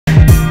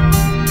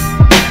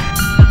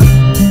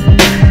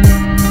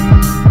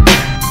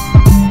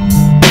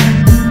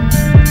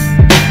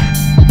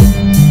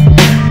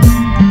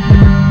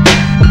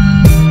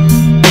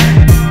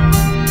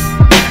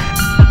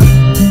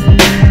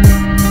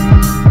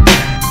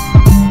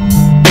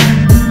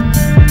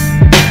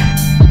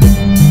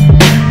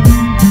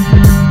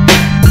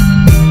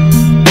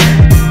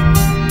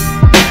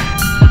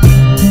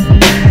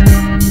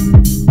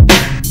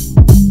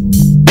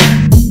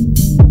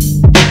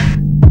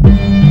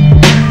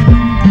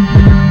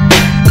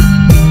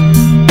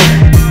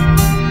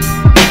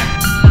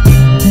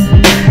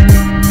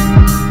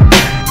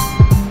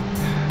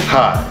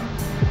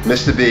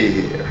Mr. B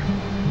here.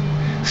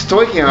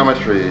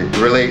 Stoichiometry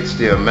relates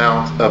the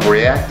amount of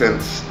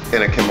reactants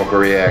in a chemical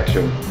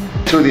reaction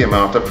to the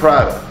amount of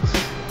products.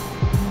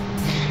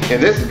 In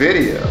this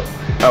video,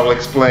 I will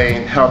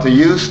explain how to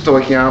use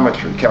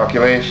stoichiometry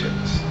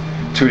calculations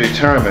to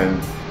determine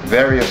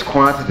various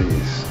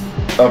quantities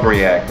of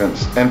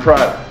reactants and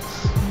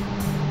products.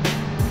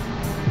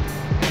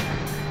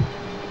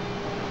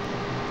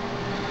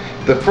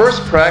 The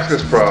first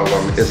practice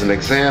problem is an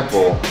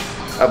example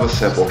of a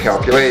simple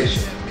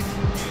calculation.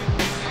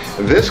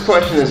 This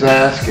question is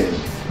asking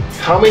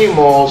how many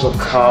moles of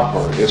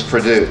copper is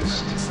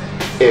produced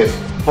if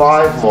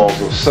 5 moles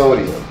of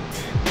sodium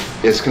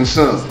is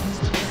consumed.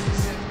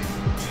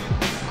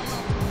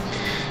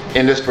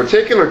 In this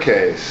particular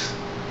case,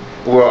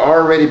 we're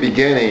already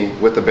beginning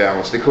with the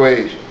balanced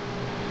equation,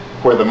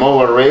 where the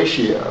molar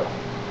ratio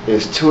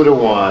is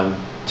 2:1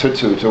 to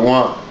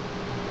 2:1.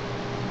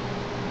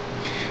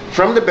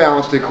 From the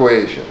balanced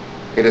equation,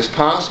 it is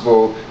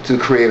possible to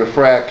create a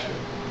fraction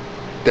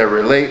that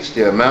relates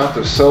the amount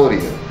of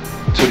sodium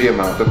to the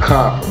amount of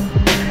copper.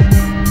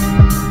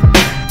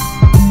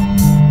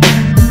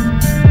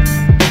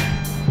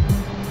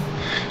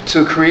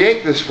 To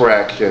create this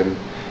fraction,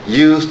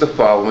 use the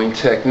following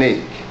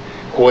technique,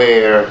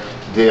 where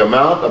the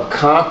amount of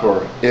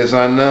copper is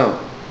unknown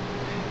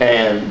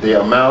and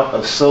the amount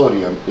of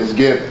sodium is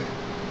given.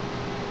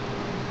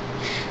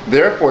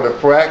 Therefore, the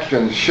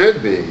fraction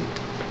should be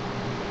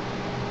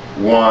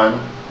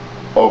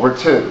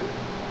 1/2,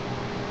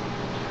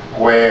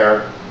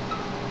 where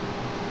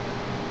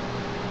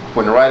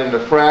when writing the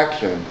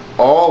fraction,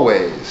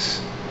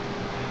 always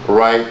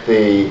write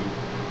the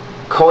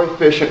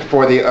coefficient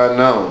for the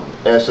unknown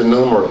as the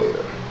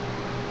numerator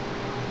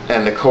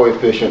and the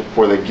coefficient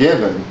for the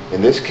given,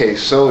 in this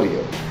case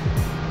sodium,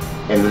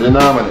 in the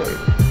denominator.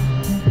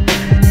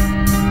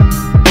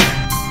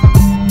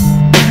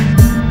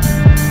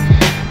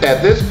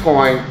 At this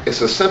point,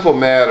 it's a simple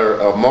matter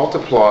of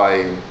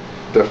multiplying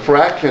the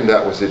fraction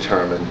that was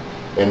determined.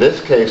 In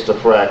this case, the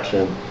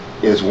fraction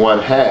is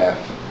 1/2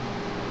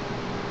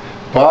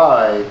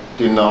 by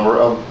the number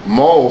of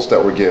moles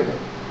that were given,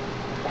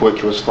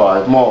 which was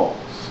 5 moles.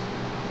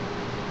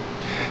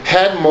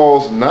 Had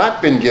moles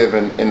not been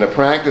given in the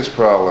practice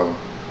problem,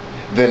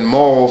 then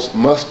moles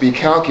must be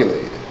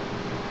calculated.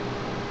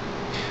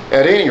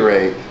 At any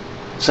rate,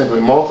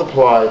 simply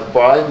multiply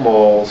 5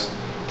 moles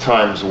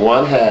times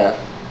 1/2,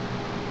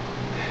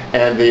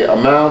 and the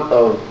amount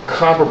of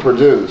copper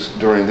produced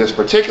during this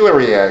particular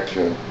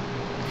reaction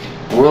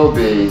will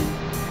be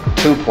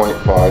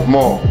 2.5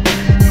 moles.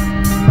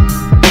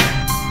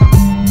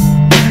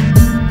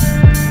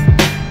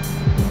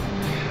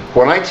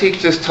 When I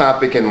teach this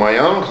topic in my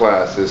own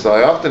classes,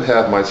 I often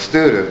have my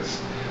students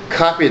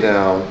copy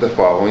down the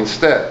following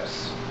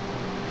steps,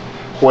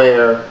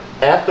 where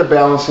after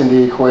balancing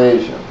the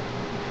equation,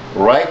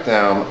 write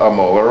down a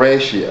molar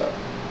ratio.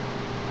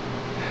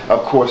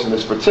 Of course, in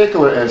this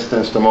particular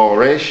instance, the molar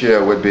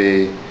ratio would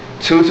be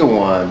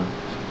 2:1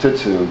 to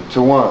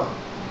 2:1.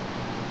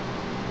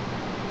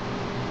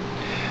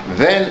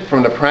 Then,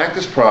 from the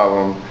practice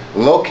problem,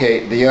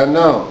 locate the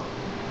unknown.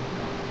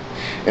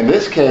 In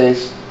this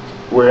case,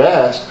 we're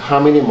asked how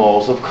many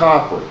moles of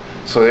copper.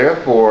 So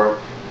therefore,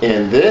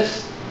 in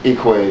this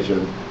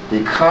equation,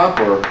 the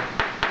copper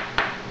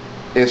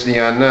is the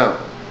unknown.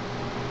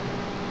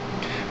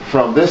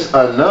 From this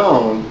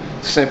unknown,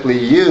 simply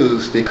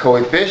use the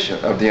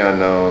coefficient of the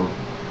unknown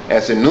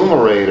as a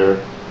numerator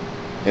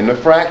in the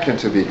fraction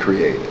to be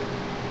created.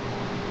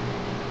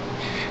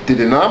 The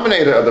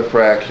denominator of the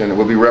fraction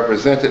will be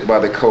represented by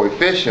the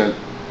coefficient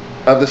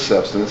of the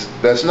substance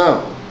that's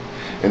known.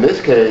 In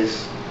this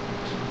case,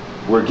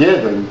 we're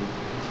given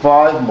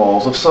 5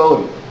 moles of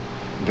sodium.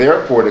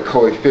 Therefore, the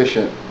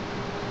coefficient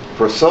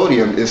for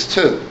sodium is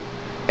 2,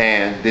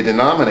 and the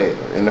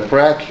denominator in the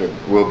fraction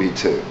will be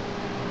 2.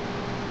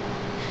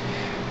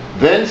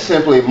 Then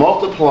simply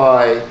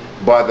multiply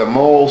by the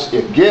moles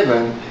if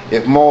given.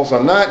 If moles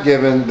are not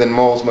given, then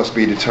moles must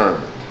be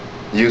determined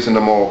using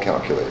the mole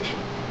calculation.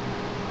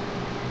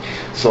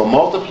 So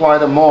multiply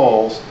the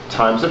moles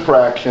times the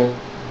fraction,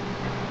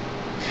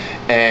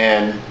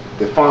 and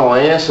the final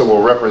answer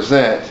will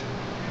represent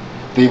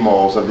the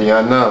moles of the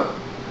unknown.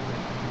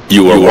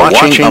 You are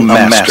watching a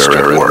master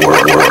at work.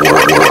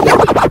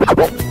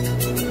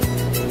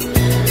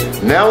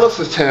 Now let's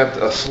attempt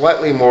a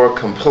slightly more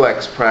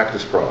complex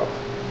practice problem.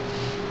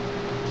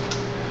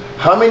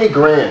 How many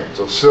grams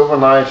of silver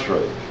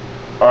nitrate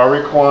are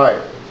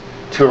required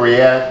to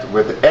react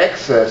with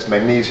excess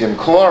magnesium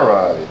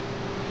chloride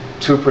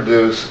to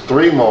produce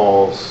 3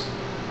 moles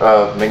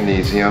of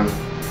magnesium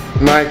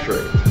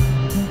nitrate?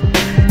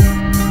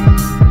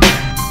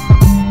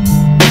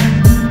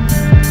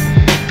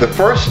 The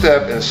first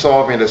step in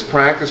solving this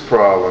practice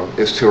problem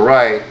is to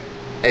write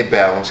a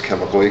balanced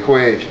chemical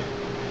equation,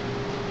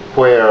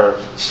 where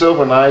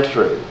silver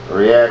nitrate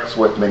reacts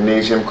with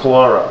magnesium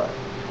chloride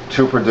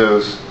to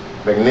produce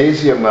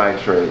magnesium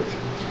nitrate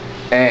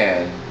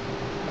and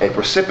a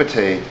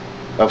precipitate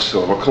of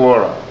silver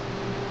chloride.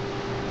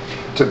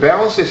 To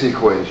balance this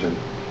equation,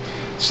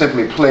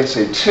 simply place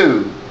a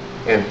 2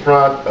 in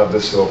front of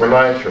the silver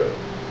nitrate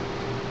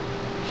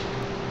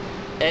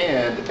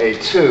and a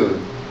 2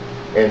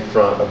 in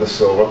front of the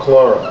silver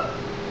chloride.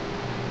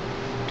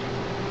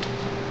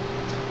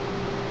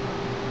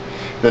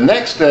 The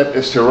next step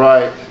is to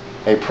write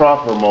a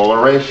proper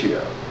molar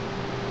ratio.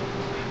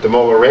 The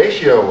molar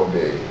ratio will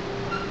be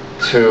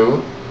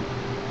 2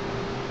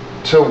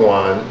 to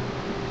 1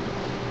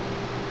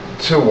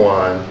 to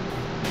 1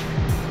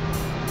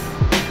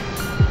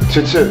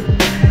 to 2.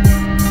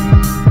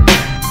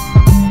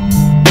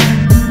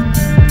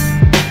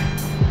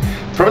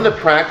 From the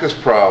practice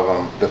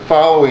problem, the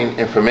following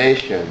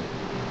information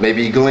may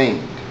be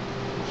gleaned.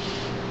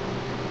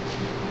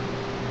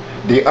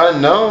 The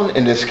unknown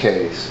in this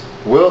case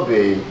will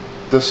be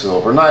the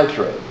silver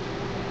nitrate,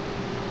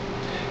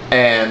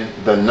 and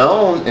the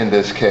known in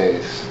this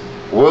case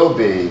will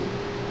be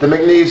the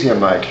magnesium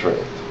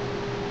nitrate.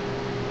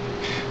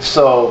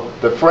 So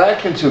the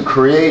fraction to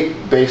create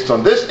based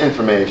on this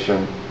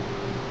information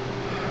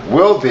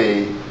will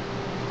be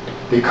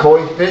the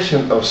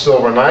coefficient of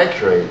silver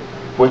nitrate,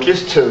 which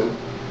is 2,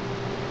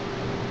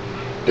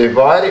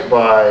 divided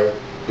by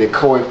the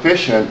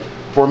coefficient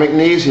for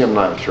magnesium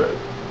nitrate,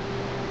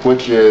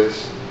 which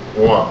is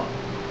 1.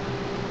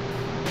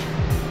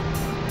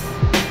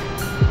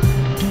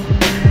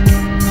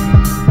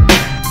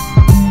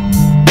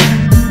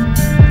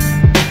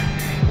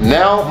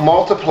 Now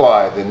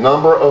multiply the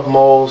number of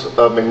moles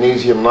of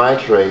magnesium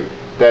nitrate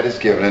that is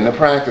given in the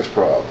practice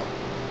problem.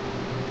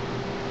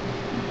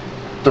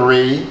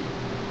 3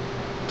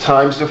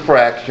 times the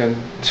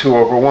fraction 2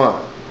 over 1,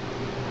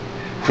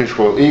 which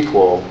will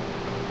equal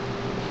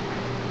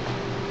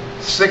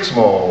 6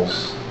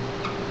 moles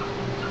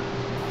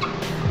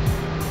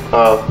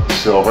of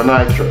silver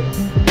nitrate.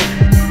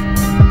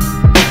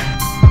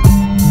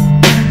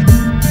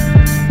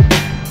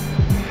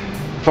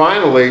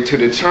 Finally, to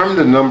determine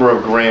the number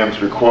of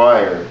grams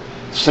required,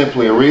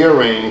 simply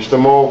rearrange the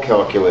mole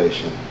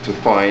calculation to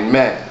find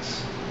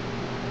mass.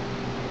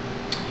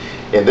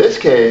 In this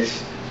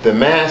case, the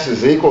mass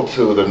is equal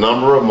to the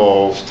number of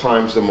moles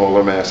times the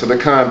molar mass of the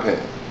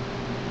compound.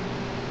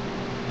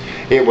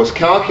 It was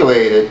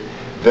calculated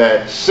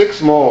that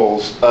 6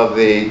 moles of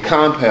the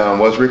compound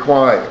was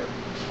required,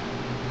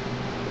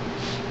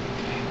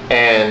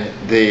 and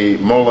the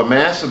molar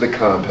mass of the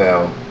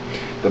compound,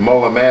 the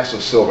molar mass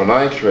of silver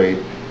nitrate,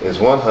 is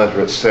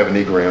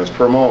 170 grams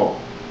per mole.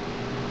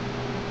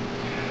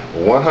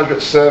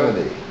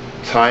 170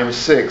 times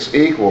 6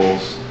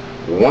 equals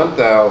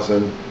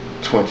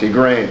 1,020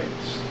 grams.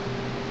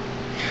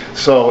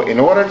 So in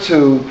order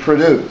to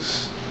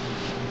produce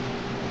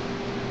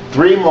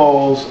 3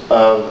 moles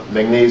of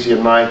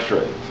magnesium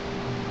nitrate,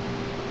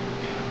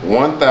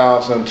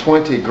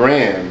 1,020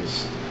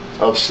 grams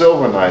of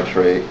silver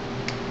nitrate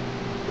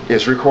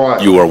is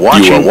required. You are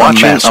watching a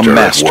master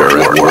at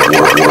work.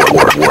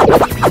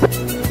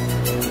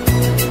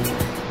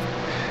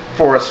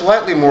 For a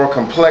slightly more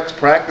complex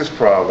practice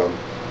problem,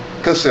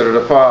 consider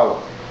the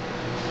following.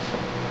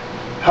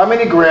 How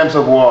many grams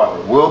of water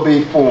will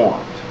be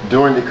formed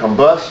during the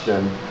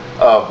combustion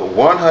of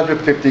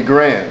 150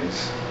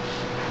 grams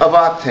of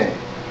octane?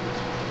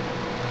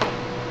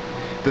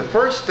 The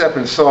first step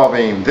in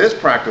solving this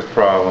practice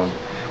problem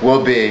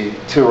will be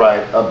to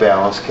write a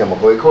balanced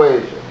chemical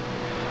equation,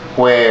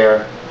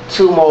 where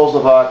 2 moles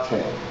of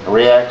octane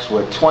reacts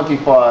with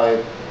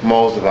 25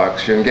 moles of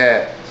oxygen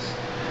gas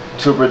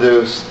to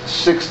produce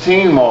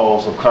 16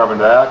 moles of carbon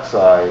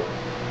dioxide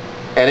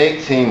and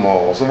 18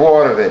 moles of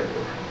water vapor.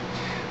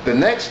 The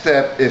next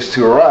step is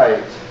to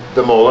write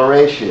the molar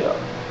ratio.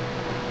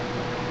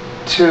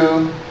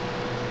 2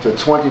 to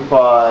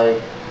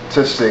 25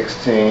 to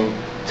 16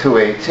 to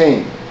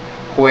 18,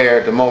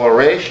 where the molar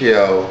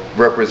ratio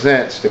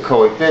represents the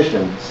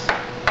coefficients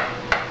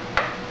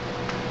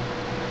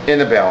in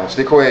the balanced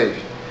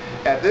equation.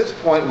 At this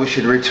point, we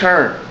should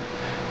return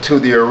to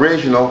the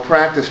original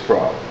practice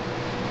problem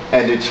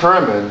and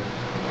determine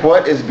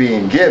what is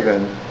being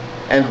given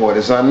and what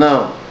is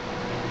unknown.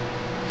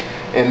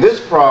 In this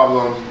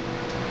problem,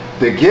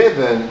 the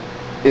given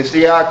is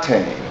the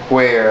octane,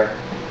 where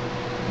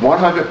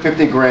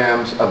 150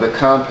 grams of the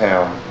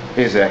compound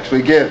is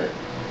actually given.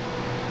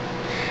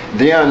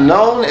 The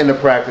unknown in the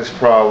practice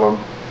problem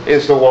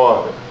is the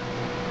water,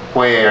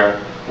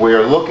 where we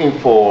are looking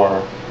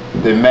for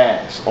the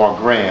mass or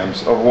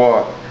grams of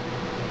water.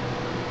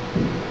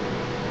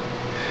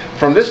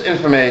 From this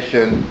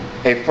information,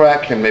 a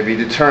fraction may be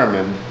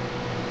determined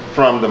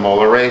from the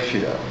molar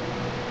ratio,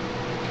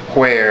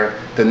 where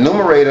the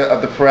numerator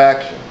of the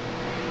fraction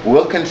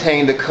will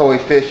contain the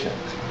coefficient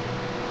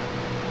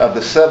of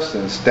the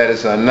substance that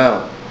is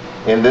unknown,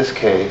 in this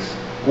case,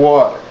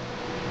 water.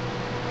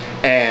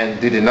 And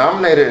the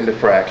denominator in the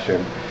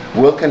fraction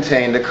will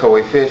contain the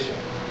coefficient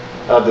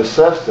of the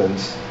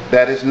substance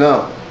that is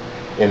known,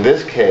 in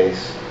this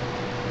case,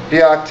 the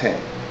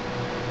octane.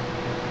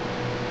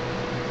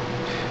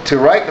 To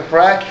write the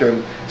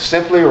fraction,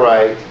 simply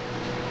write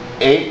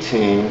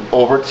 18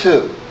 over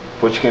 2,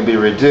 which can be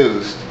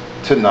reduced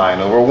to 9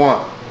 over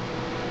 1.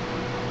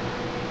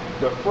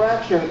 The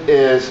fraction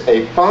is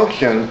a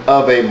function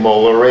of a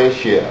molar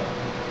ratio.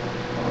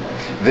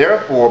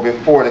 Therefore,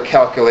 before the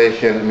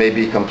calculation may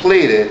be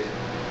completed,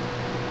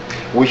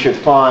 we should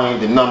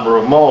find the number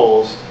of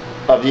moles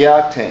of the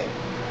octane.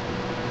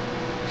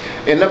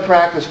 In the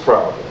practice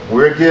problem,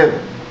 we're given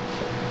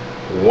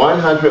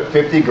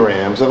 150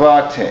 grams of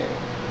octane.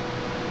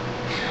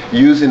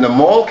 Using the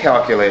mole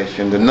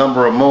calculation, the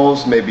number of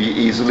moles may be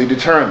easily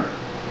determined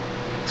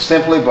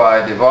simply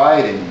by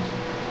dividing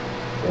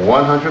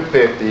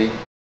 150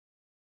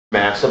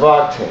 mass of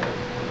octane,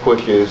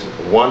 which is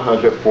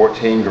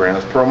 114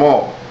 grams per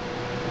mole.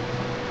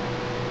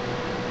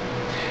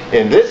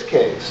 In this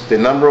case, the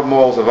number of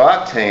moles of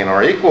octane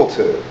are equal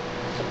to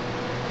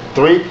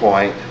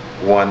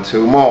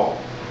 3.12 mole.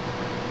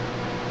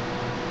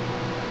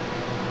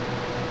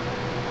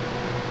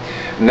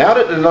 Now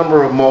that the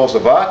number of moles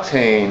of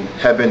octane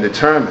have been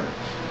determined,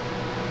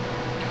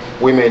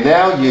 we may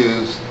now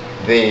use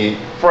the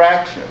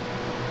fraction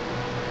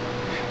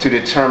to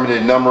determine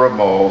the number of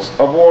moles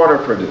of water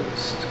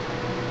produced.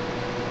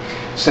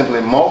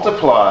 Simply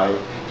multiply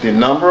the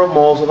number of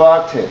moles of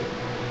octane,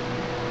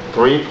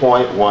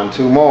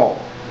 3.12 mole,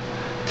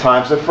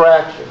 times the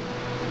fraction,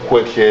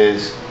 which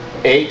is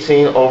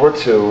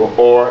 18/2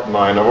 or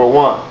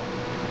 9/1.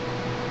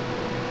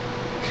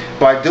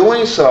 By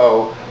doing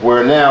so,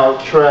 we're now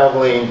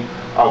traveling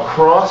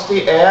across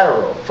the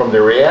arrow from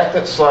the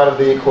reactant side of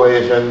the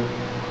equation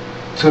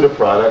to the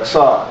product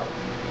side.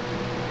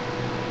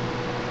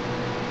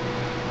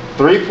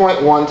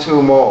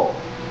 3.12 mole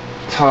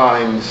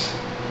times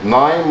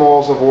 9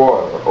 moles of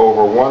water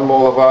over 1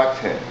 mole of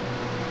octane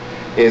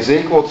is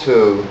equal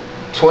to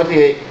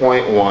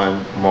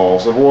 28.1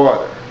 moles of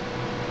water.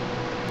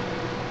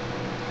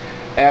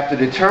 After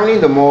determining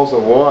the moles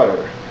of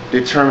water,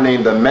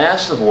 determining the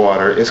mass of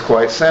water is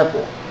quite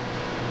simple.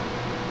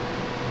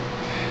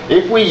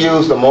 If we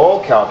use the mole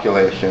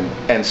calculation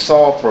and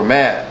solve for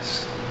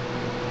mass,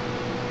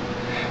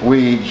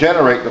 we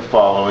generate the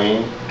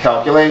following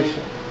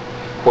calculation,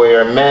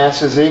 where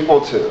mass is equal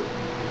to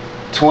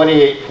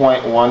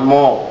 28.1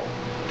 mole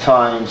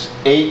times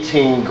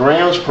 18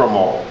 grams per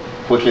mole,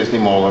 which is the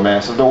molar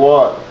mass of the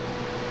water.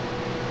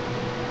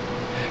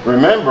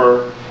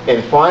 Remember,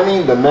 in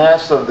finding the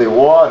mass of the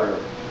water,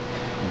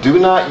 do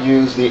not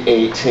use the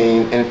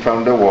 18 in front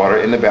of the water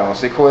in the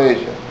balanced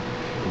equation.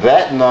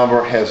 That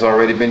number has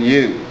already been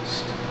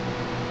used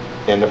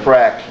in the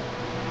fraction.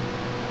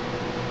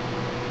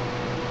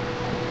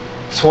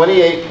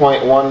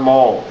 28.1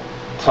 mole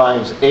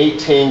times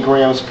 18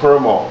 grams per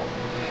mole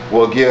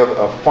will give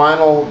a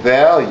final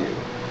value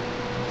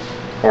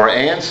or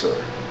answer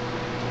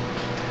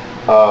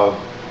of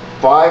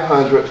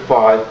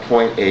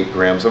 505.8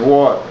 grams of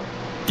water.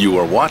 You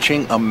are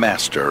watching a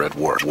master at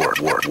work.